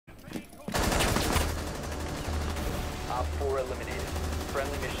Op 4 eliminated.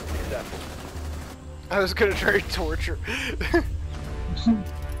 Friendly mission successful. I was gonna try to torture. You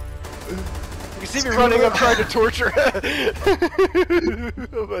can see me running up trying to torture.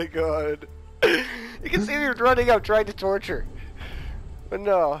 Oh my god. You can see me running up trying to torture. But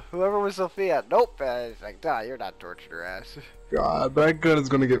no, whoever was Sophia, nope. It's like, nah, you're not torturing her ass. God, that gun is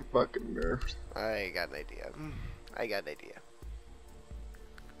gonna get fucking nerfed. I got an idea. I got an idea.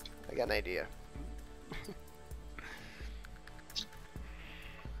 I got an idea.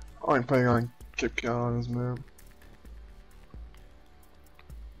 I ain't planning on keep on this man.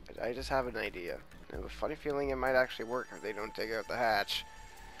 I just have an idea. I have a funny feeling it might actually work if they don't take out the hatch.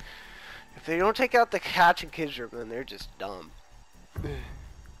 If they don't take out the hatch and kids room, then they're just dumb.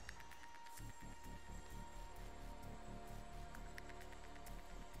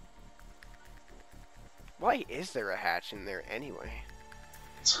 Why is there a hatch in there anyway?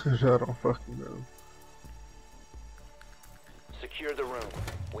 I don't fucking know. Secure the room.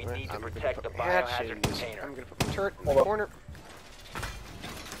 We need to I'm gonna protect the put my hatch biohazard in this- container. I'm gonna put my turret in the corner.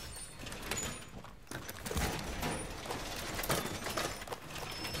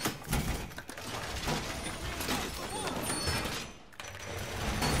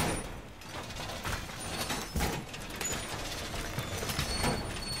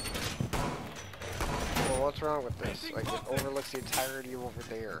 What's wrong with this? Like, it overlooks the entirety of over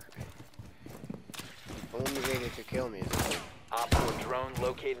there. The only way they could kill me is if Op 4 drone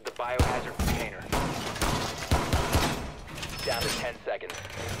located the biohazard container. Down to 10 seconds.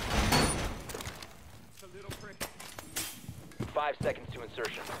 5 seconds to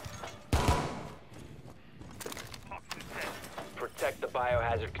insertion. Protect the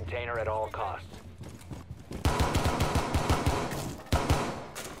biohazard container at all costs.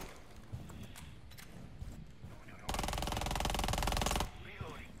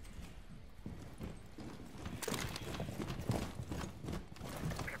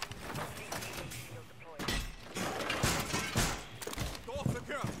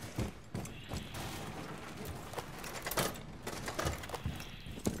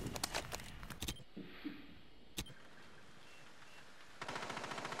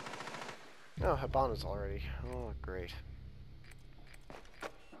 Oh, Habana's already. Oh, great.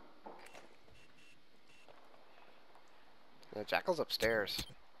 Jackal's upstairs.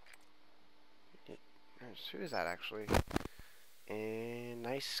 Who is that actually? And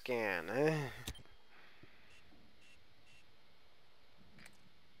nice scan.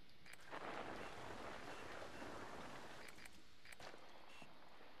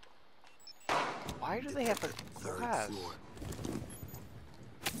 Why do they have a glass?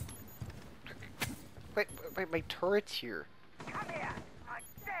 Wait, my turret's here. Come here! I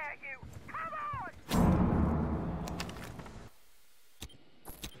dare you! Come on!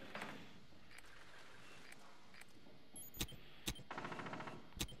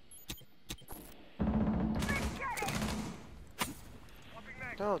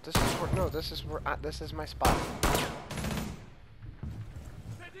 No, this is where. No, this is where. This is my spot.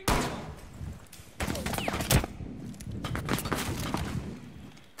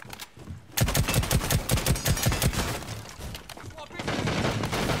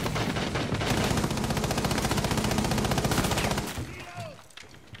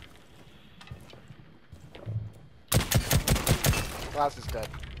 Glass is dead.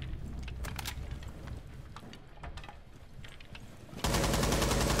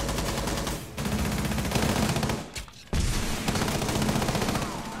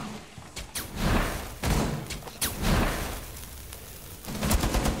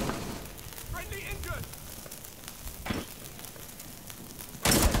 Friendly injured!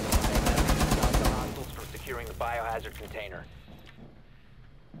 Hostiles from securing the biohazard container.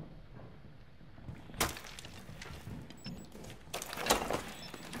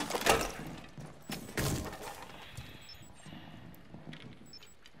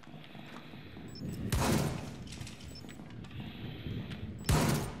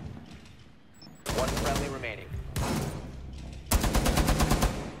 One friendly remaining.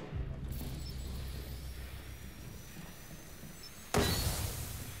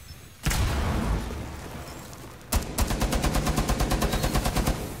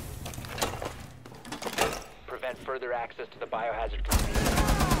 Prevent further access to the biohazard container.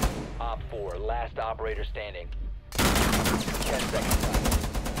 Op 4, last operator standing. 10 seconds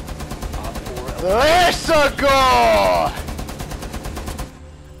left. Op 4. There's a goal!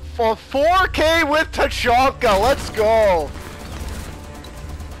 For 4K with Tachanka, let's go!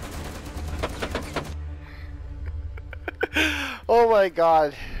 Oh my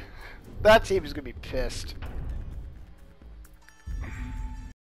god. That team is gonna be pissed.